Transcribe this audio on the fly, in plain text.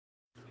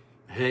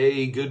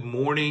Hey, good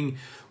morning.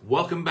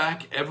 Welcome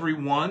back,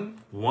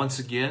 everyone. Once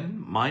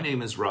again, my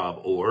name is Rob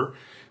Orr.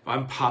 If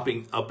I'm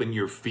popping up in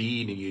your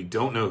feed and you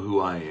don't know who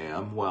I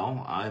am,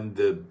 well, I'm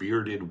the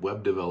bearded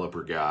web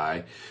developer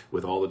guy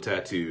with all the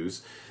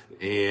tattoos.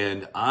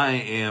 And I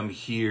am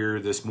here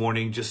this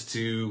morning just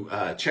to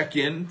check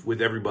in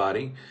with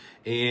everybody.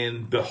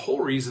 And the whole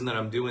reason that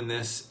I'm doing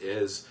this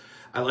is,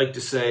 I like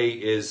to say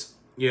is,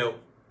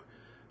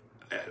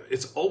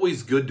 it's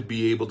always good to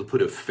be able to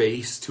put a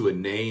face to a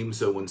name.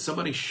 So when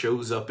somebody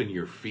shows up in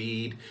your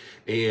feed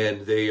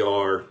and they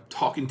are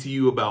talking to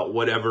you about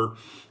whatever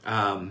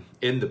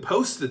in the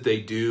post that they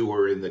do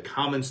or in the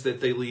comments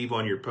that they leave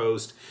on your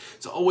post,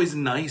 it's always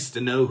nice to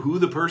know who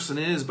the person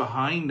is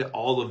behind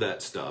all of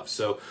that stuff.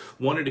 So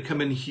wanted to come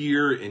in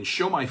here and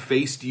show my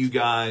face to you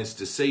guys,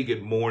 to say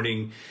good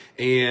morning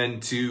and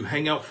to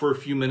hang out for a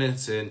few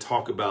minutes and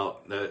talk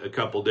about a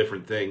couple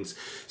different things.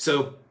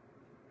 So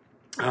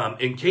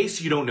in case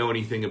you don't know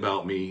anything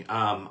about me,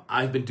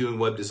 I've been doing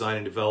web design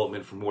and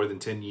development for more than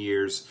 10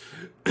 years.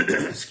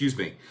 Excuse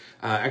me.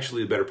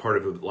 Actually, the better part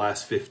of the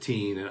last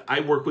 15. And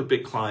I work with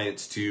big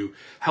clients to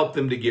help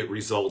them to get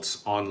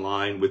results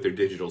online with their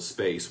digital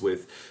space,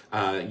 with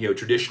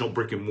traditional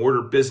brick and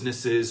mortar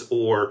businesses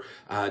or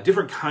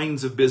different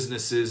kinds of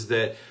businesses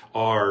that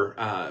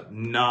are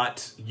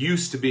not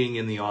used to being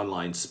in the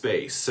online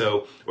space.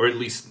 So, or at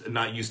least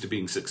not used to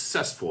being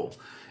successful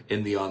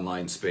in the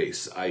online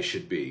space, I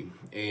should be.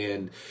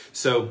 And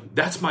so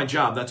that's my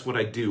job. That's what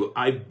I do.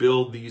 I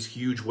build these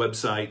huge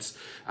websites,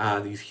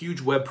 these huge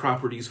web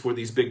properties for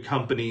these big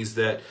companies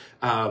that,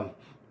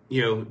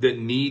 that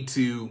need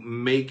to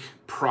make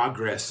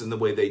progress in the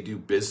way they do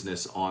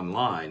business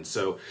online.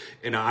 So,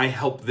 and I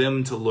help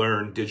them to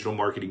learn digital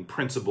marketing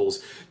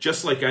principles,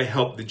 just like I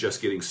help the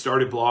just getting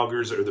started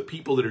bloggers or the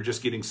people that are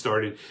just getting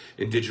started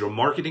in digital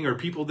marketing or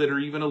people that are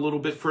even a little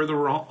bit further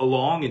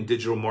along in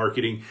digital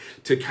marketing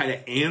to kind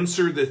of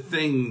answer the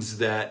things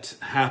that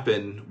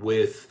happen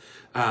with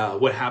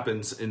what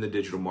happens in the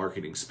digital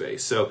marketing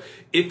space. So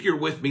if you're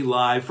with me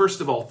live,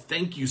 first of all,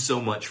 thank you so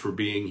much for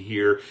being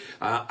here.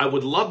 I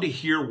would love to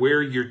hear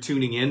where you're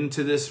tuning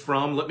into this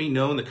from. Let me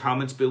know in the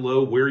comments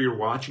below where you're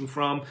watching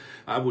from.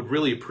 I would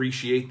really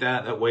appreciate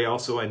that. That way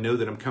also I know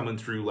that I'm coming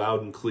through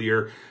loud and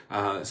clear.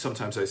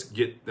 Sometimes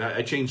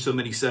I change so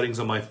many settings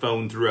on my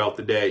phone throughout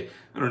the day.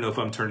 I don't know if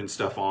I'm turning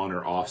stuff on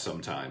or off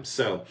sometimes.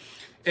 So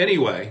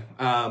anyway,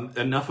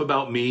 enough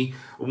about me.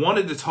 I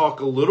wanted to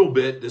talk a little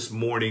bit this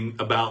morning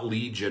about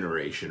lead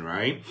generation,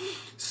 right?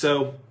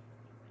 So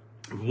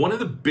one of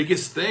the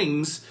biggest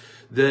things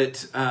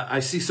that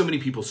I see so many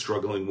people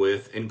struggling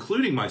with,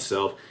 including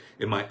myself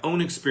in my own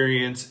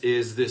experience,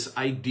 is this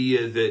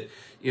idea that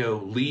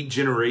lead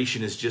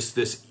generation is just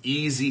this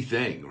easy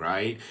thing,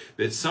 right?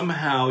 That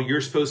somehow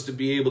you're supposed to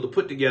be able to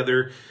put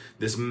together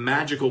this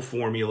magical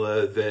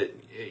formula that,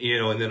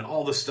 and then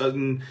all of a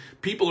sudden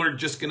people are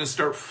just going to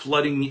start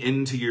flooding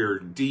into your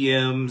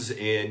DMs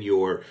and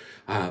your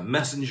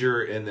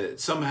messenger, and that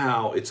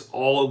somehow it's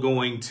all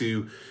going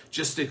to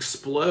just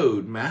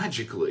explode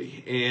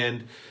magically.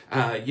 And,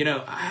 I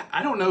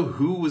don't know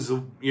who was,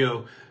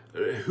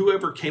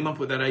 whoever came up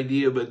with that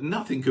idea, but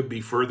nothing could be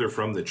further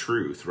from the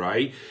truth,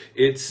 right?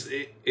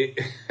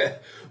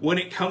 When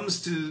it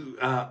comes to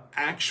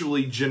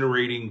actually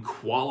generating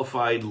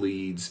qualified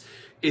leads,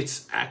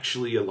 it's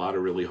actually a lot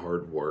of really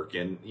hard work.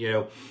 And,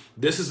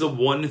 this is the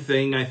one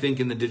thing I think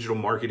in the digital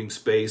marketing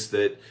space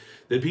that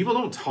people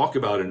don't talk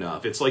about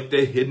enough. It's like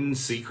the hidden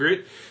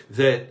secret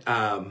that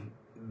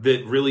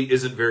really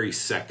isn't very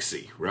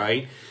sexy,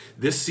 right?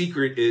 This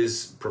secret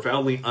is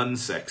profoundly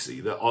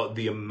unsexy.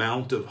 The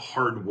amount of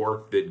hard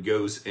work that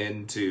goes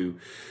into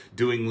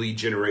doing lead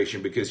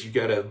generation, because you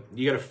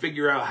gotta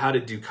figure out how to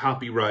do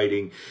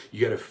copywriting.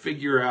 You gotta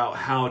figure out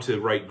how to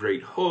write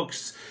great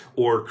hooks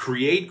or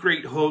create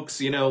great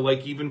hooks.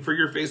 Like even for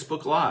your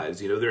Facebook Lives,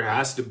 there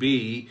has to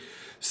be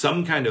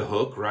some kind of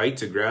hook, right,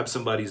 to grab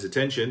somebody's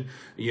attention.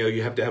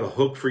 You have to have a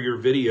hook for your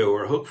video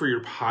or a hook for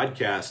your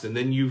podcast, and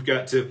then you've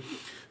got to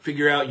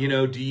figure out, do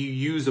you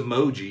use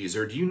emojis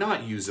or do you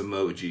not use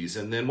emojis?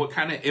 And then what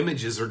kind of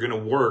images are going to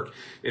work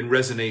and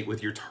resonate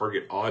with your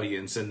target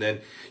audience? And then,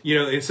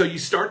 and so you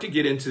start to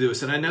get into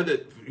this. And I know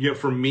that,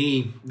 for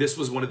me, this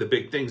was one of the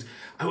big things.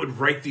 I would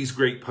write these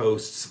great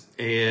posts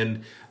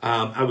and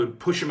I would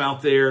push them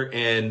out there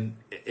and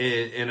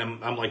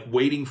I'm like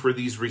waiting for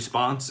these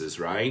responses,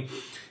 right?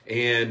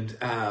 And,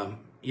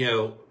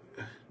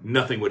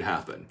 nothing would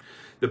happen.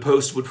 The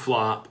post would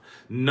flop,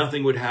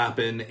 nothing would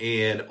happen,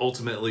 and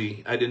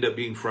ultimately I'd end up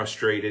being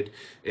frustrated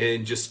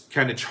and just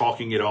kind of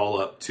chalking it all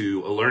up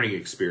to a learning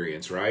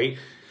experience, right?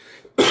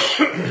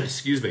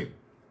 Excuse me.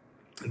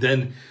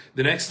 Then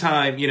the next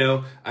time,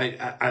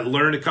 I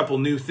learned a couple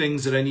new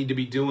things that I need to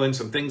be doing,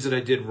 some things that I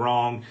did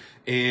wrong,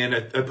 and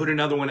I put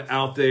another one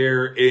out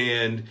there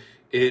and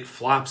it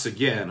flops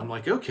again. I'm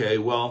like, okay,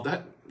 well,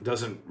 that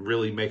doesn't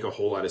really make a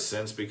whole lot of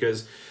sense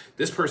because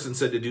this person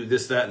said to do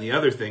this, that, and the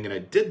other thing, and I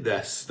did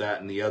this,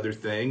 that, and the other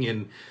thing,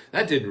 and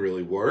that didn't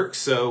really work.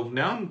 So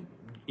now I'm,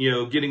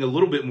 getting a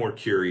little bit more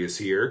curious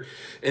here.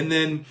 And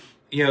then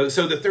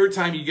so the third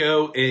time you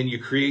go and you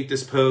create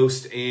this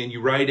post and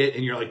you write it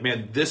and you're like,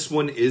 man, this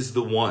one is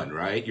the one,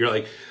 right? You're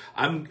like,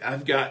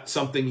 I've got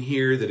something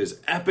here that is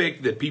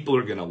epic, that people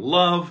are going to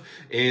love,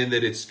 and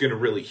that it's going to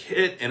really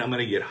hit, and I'm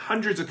going to get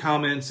hundreds of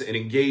comments and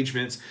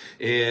engagements,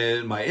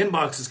 and my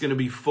inbox is going to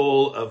be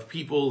full of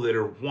people that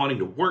are wanting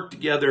to work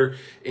together,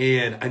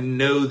 and I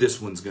know this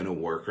one's going to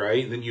work,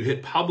 right? And then you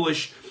hit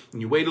publish,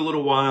 and you wait a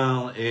little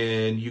while,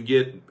 and you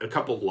get a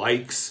couple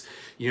likes,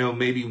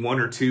 maybe 1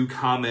 or 2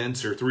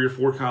 comments or 3 or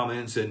 4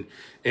 comments, and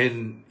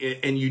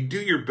you do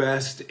your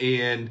best,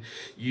 and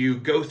you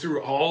go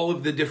through all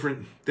of the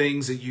different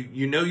things that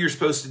you're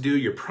supposed to do.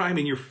 You're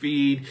priming your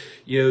feed,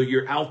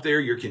 you're out there,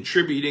 you're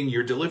contributing,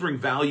 you're delivering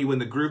value in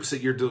the groups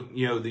that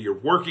you're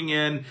working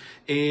in,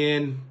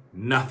 and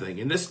nothing.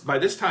 And by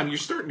this time you're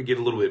starting to get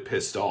a little bit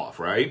pissed off,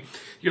 right?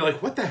 You're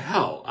like, what the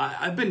hell?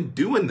 I've been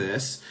doing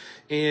this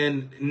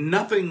and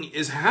nothing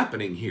is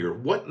happening here.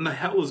 What in the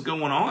hell is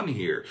going on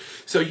here?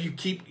 So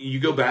you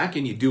go back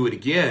and you do it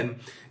again,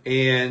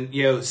 and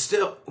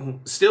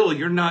still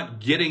you're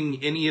not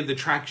getting any of the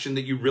traction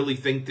that you really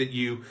think that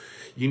you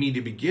need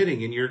to be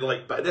getting. And you're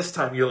like, by this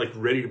time you're like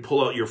ready to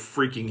pull out your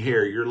freaking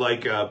hair. You're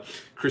like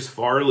Chris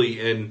Farley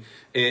in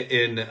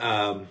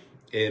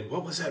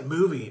what was that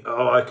movie?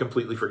 Oh, I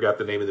completely forgot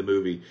the name of the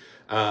movie.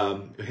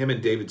 Him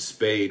and David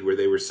Spade, where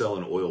they were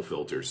selling oil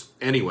filters.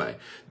 Anyway,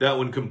 that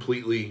one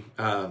completely,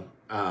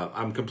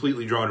 I'm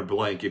completely drawing a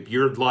blank. If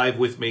you're live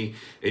with me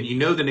and you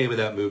know the name of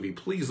that movie,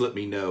 please let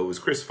me know. It was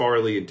Chris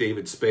Farley and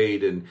David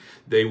Spade, and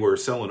they were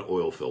selling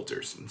oil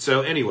filters.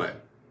 So anyway,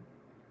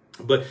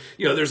 but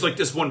there's like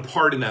this one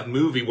part in that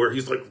movie where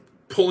he's like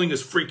pulling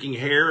his freaking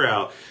hair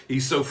out.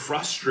 He's so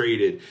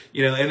frustrated,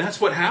 and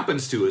that's what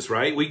happens to us,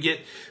 right? We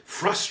get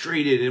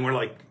frustrated and we're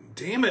like,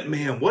 damn it,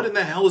 man, what in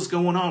the hell is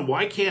going on?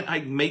 Why can't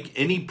I make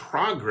any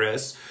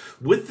progress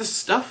with the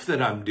stuff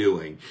that I'm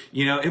doing?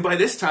 And by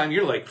this time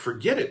you're like,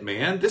 forget it,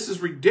 man. This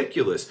is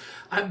ridiculous.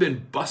 I've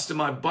been busting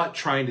my butt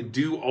trying to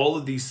do all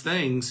of these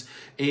things,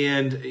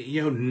 and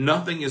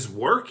nothing is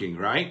working,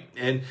 right?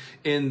 And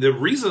the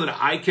reason that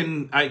I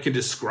can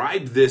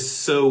describe this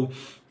so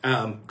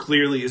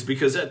clearly is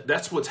because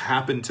that's what's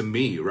happened to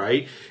me,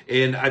 right?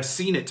 And I've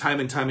seen it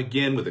time and time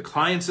again with the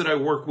clients that I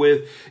work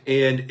with,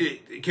 and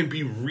it can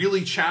be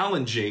really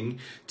challenging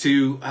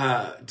to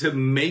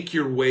make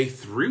your way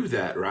through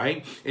that,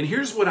 right? And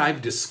here's what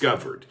I've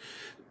discovered.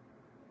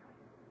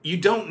 You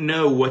don't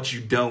know what you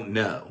don't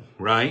know,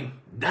 right?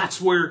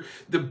 That's where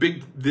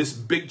this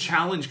big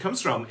challenge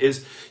comes from,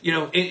 is,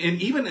 and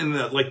even in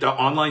the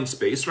online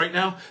space right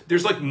now,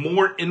 there's like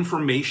more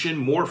information,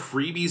 more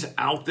freebies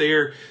out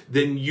there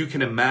than you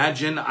can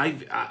imagine.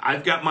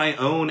 I've got my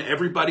own.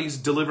 Everybody's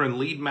delivering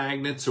lead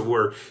magnets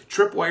or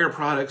tripwire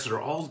products or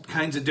all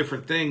kinds of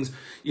different things,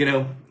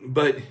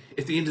 but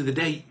at the end of the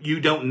day, you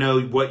don't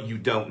know what you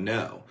don't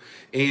know.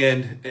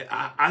 And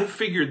I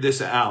figured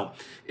this out.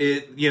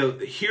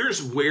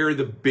 Here's where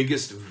the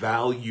biggest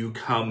value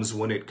comes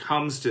when it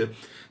comes to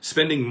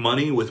spending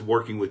money with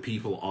working with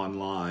people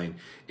online.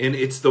 And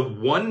it's the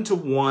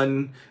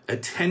one-to-one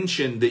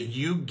attention that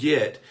you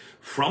get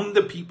from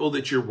the people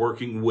that you're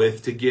working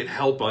with to get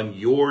help on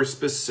your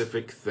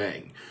specific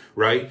thing,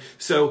 right?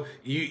 So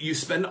you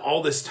spend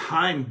all this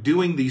time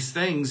doing these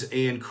things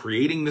and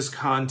creating this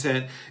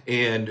content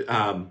and,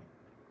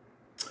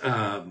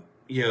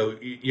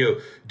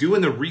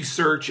 doing the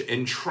research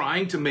and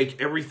trying to make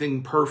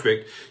everything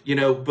perfect,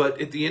 but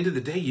at the end of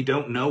the day, you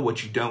don't know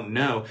what you don't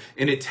know.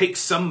 And it takes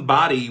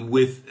somebody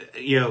with,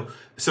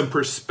 some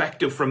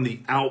perspective from the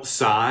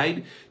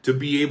outside to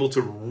be able to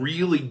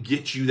really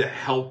get you the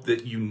help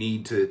that you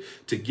need to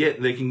get.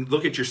 And they can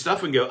look at your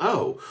stuff and go,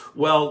 oh,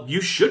 well, you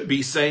should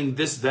be saying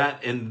this,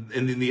 that, and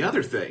then the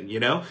other thing,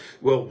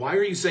 well, why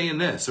are you saying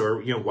this?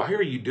 Or, why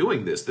are you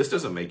doing this? This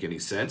doesn't make any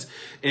sense.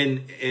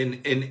 And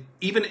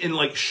even in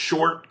like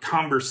short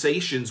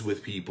conversations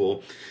with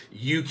people,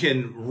 you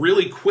can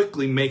really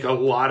quickly make a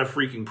lot of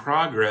freaking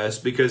progress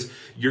because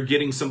you're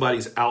getting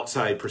somebody's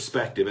outside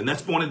perspective. And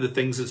that's one of the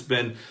things that's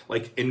been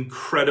like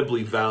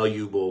incredibly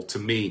valuable to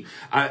me.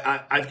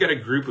 I've got a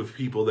group of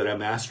people that I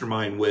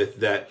mastermind with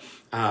that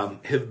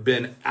have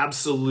been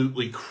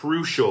absolutely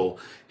crucial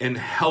in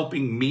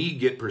helping me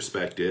get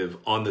perspective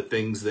on the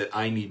things that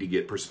I need to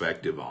get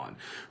perspective on,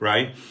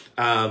 right?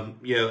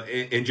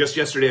 And just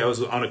yesterday I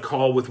was on a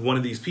call with one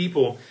of these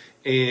people,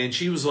 and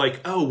she was like,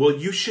 oh, well,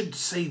 you should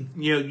say,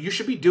 you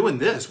should be doing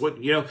this. What,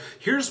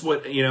 here's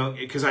what,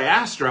 because I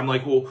asked her, I'm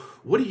like, well,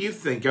 what do you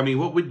think? I mean,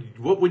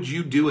 what would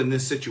you do in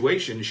this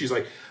situation? And she's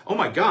like, oh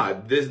my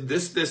God, this,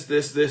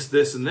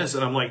 and this.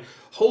 And I'm like,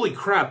 holy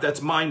crap,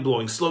 that's mind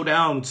blowing. Slow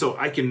down so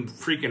I can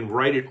freaking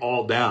write it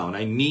all down.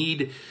 I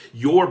need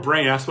your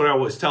brain. That's what I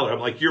always tell her. I'm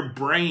like, your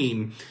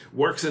brain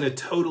works in a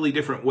totally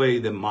different way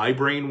than my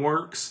brain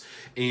works.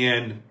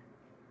 And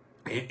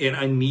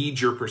I need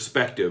your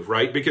perspective,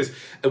 right? Because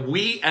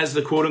we, as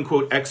the quote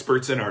unquote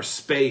experts in our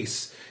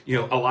space, a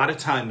lot of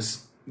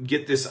times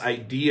get this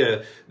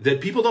idea that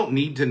people don't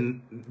need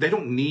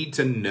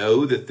to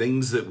know the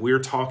things that we're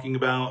talking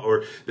about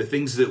or the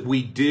things that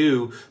we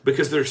do,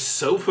 because they're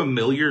so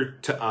familiar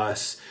to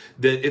us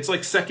that it's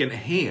like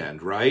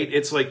secondhand, right?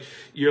 It's like,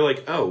 you're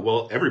like, oh,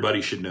 well,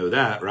 everybody should know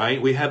that,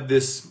 right? We have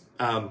this,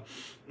 I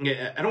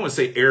don't want to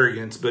say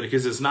arrogance, but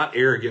because it's not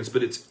arrogance,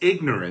 but it's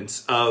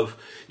ignorance of,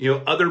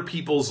 other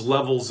people's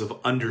levels of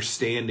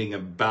understanding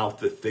about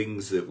the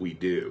things that we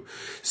do.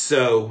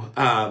 So,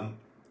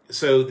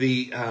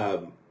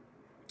 the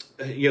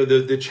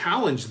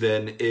challenge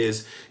then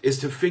is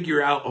to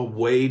figure out a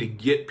way to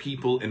get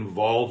people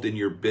involved in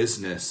your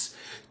business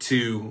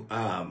to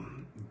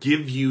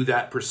give you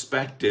that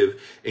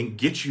perspective and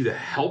get you the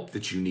help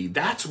that you need.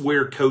 That's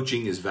where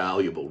coaching is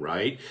valuable,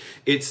 right?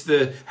 It's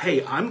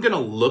hey, I'm going to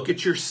look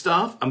at your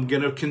stuff. I'm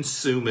going to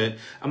consume it.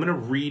 I'm going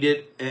to read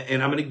it,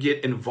 and I'm going to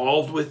get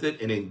involved with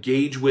it and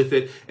engage with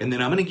it. And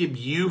then I'm going to give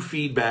you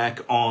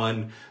feedback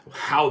on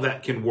how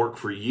that can work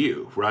for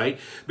you, right?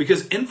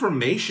 Because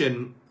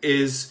information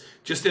is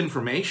just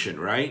information,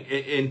 right?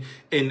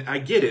 And I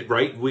get it,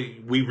 right?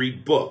 We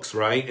read books,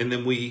 right? And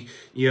then we,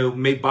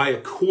 may buy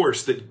a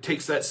course that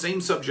takes that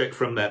same subject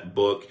from that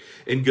book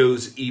and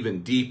goes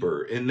even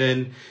deeper. And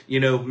then,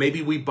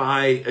 maybe we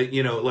buy,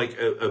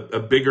 a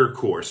bigger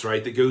course,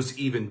 right? That goes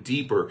even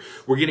deeper.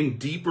 We're getting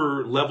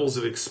deeper levels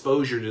of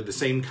exposure to the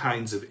same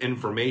kinds of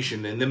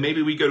information. And then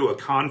maybe we go to a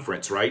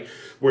conference, right?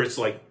 Where it's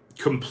like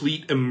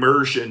complete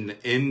immersion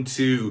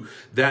into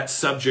that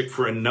subject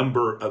for a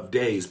number of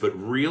days. But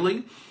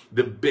really,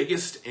 the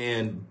biggest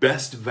and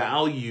best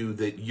value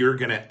that you're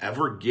going to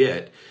ever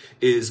get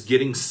is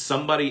getting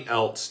somebody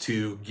else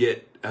to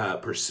get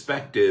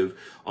perspective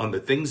on the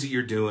things that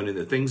you're doing and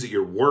the things that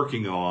you're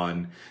working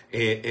on,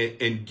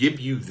 and give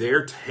you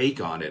their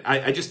take on it.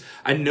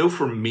 I know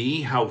for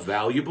me how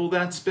valuable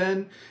that's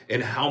been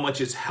and how much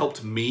it's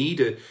helped me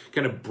to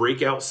kind of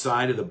break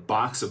outside of the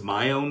box of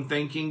my own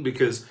thinking,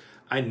 because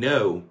I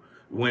know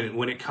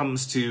when it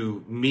comes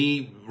to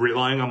me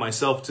relying on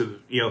myself to,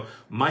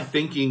 my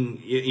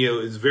thinking,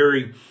 is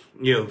very,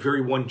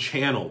 very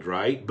one-channeled,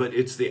 right? But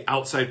it's the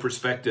outside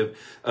perspective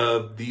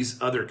of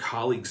these other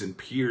colleagues and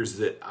peers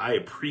that I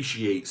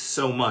appreciate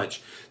so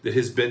much, that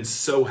has been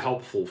so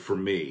helpful for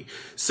me.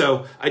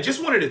 So I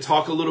just wanted to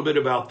talk a little bit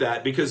about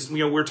that, because,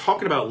 we're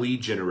talking about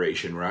lead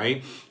generation,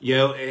 right?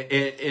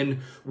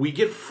 And we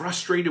get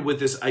frustrated with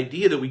this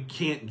idea that we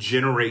can't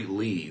generate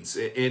leads.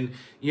 And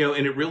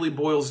it really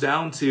boils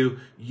down to,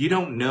 you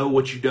don't know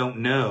what you don't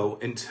know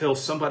until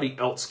somebody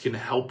else can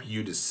help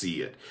you to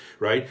see it,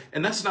 right?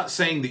 And that's not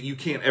saying that you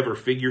can't ever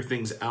figure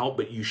things out,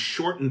 but you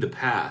shorten the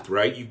path,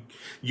 right?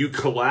 You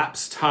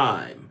collapse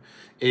time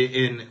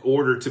in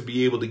order to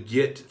be able to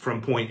get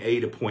from point A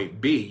to point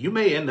B. You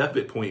may end up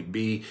at point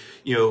B,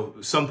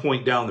 some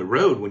point down the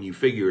road when you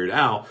figure it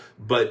out,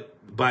 but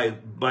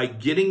by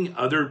getting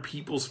other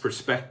people's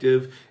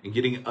perspective and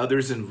getting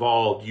others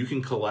involved, you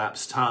can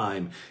collapse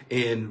time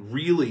and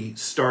really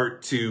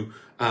start to,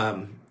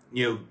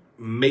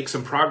 make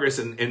some progress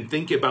and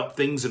think about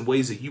things in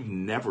ways that you've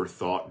never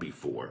thought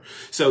before.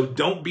 So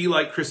don't be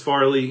like Chris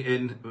Farley,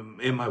 and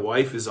my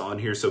wife is on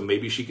here, so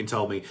maybe she can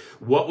tell me,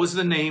 what was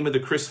the name of the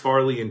Chris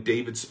Farley and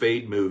David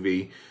Spade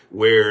movie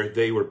where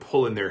they were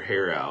pulling their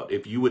hair out?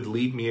 If you would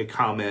leave me a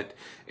comment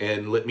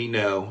and let me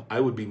know, I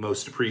would be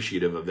most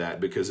appreciative of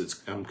that,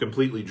 because I'm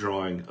completely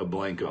drawing a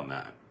blank on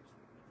that.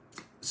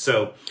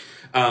 So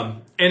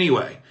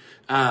anyway,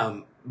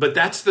 but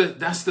that's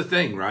the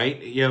thing,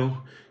 right?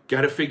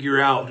 Got to figure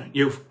out,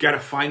 you've got to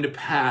find a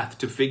path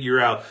to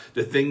figure out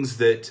the things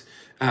that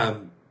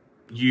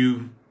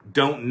you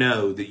don't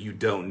know that you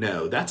don't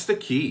know. That's the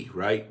key,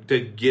 right? To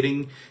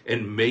getting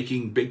and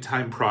making big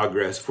time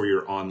progress for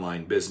your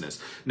online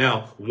business.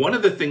 Now, one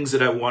of the things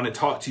that I want to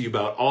talk to you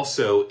about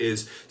also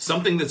is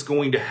something that's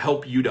going to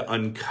help you to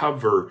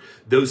uncover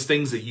those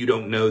things that you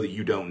don't know that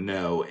you don't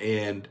know.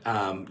 And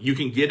you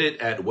can get it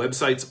at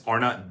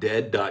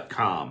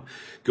websitesarenotdead.com.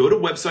 Go to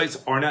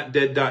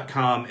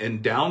websitesarenotdead.com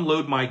and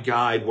download my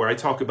guide where I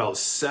talk about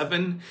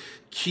 7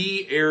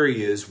 key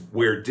areas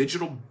where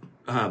digital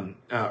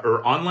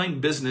or online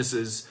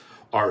businesses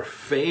are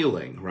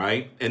failing,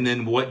 right? And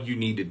then what you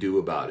need to do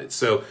about it.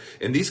 So,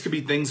 and these could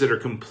be things that are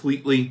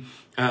completely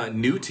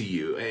new to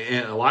you.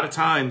 And a lot of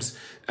times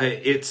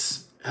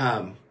it's,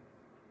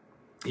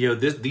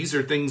 these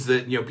are things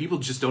that, people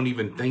just don't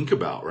even think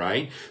about,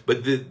 right?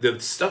 But the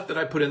stuff that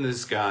I put in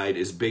this guide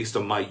is based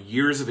on my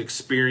years of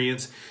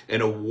experience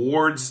and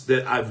awards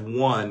that I've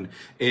won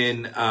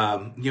in,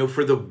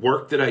 for the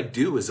work that I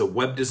do as a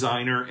web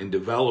designer and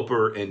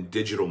developer and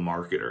digital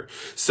marketer.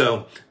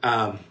 So,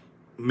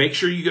 make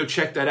sure you go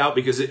check that out,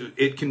 because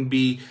it can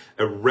be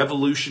a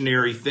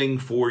revolutionary thing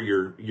for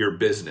your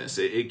business.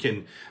 It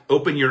can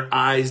open your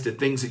eyes to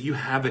things that you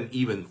haven't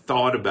even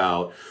thought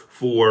about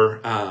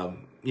for,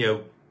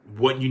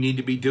 what you need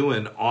to be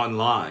doing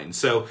online.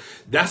 So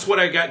that's what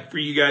I got for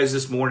you guys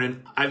this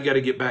morning. I've got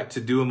to get back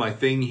to doing my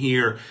thing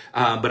here.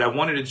 But I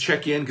wanted to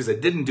check in because I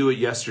didn't do it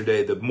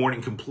yesterday. The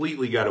morning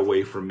completely got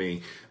away from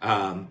me.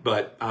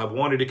 But I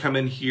wanted to come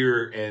in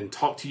here and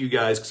talk to you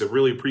guys because I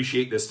really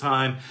appreciate this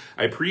time.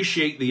 I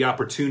appreciate the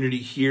opportunity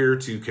here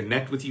to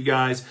connect with you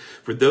guys.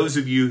 For those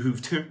of you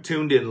who've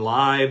tuned in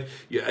live,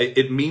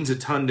 it means a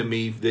ton to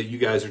me that you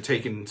guys are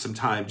taking some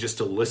time just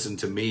to listen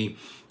to me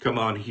come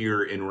on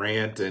here and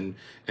rant and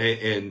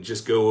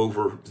just go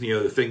over,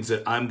 the things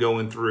that I'm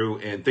going through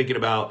and thinking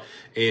about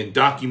and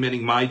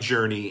documenting my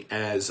journey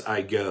as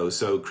I go.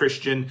 So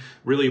Christian,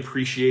 really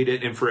appreciate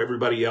it. And for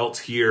everybody else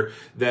here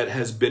that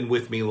has been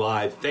with me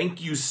live,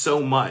 thank you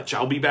so much.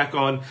 I'll be back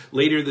on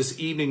later this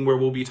evening where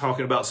we'll be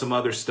talking about some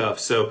other stuff.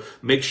 So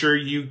make sure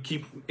you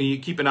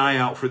keep an eye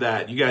out for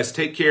that. You guys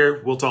take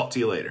care. We'll talk to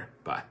you later.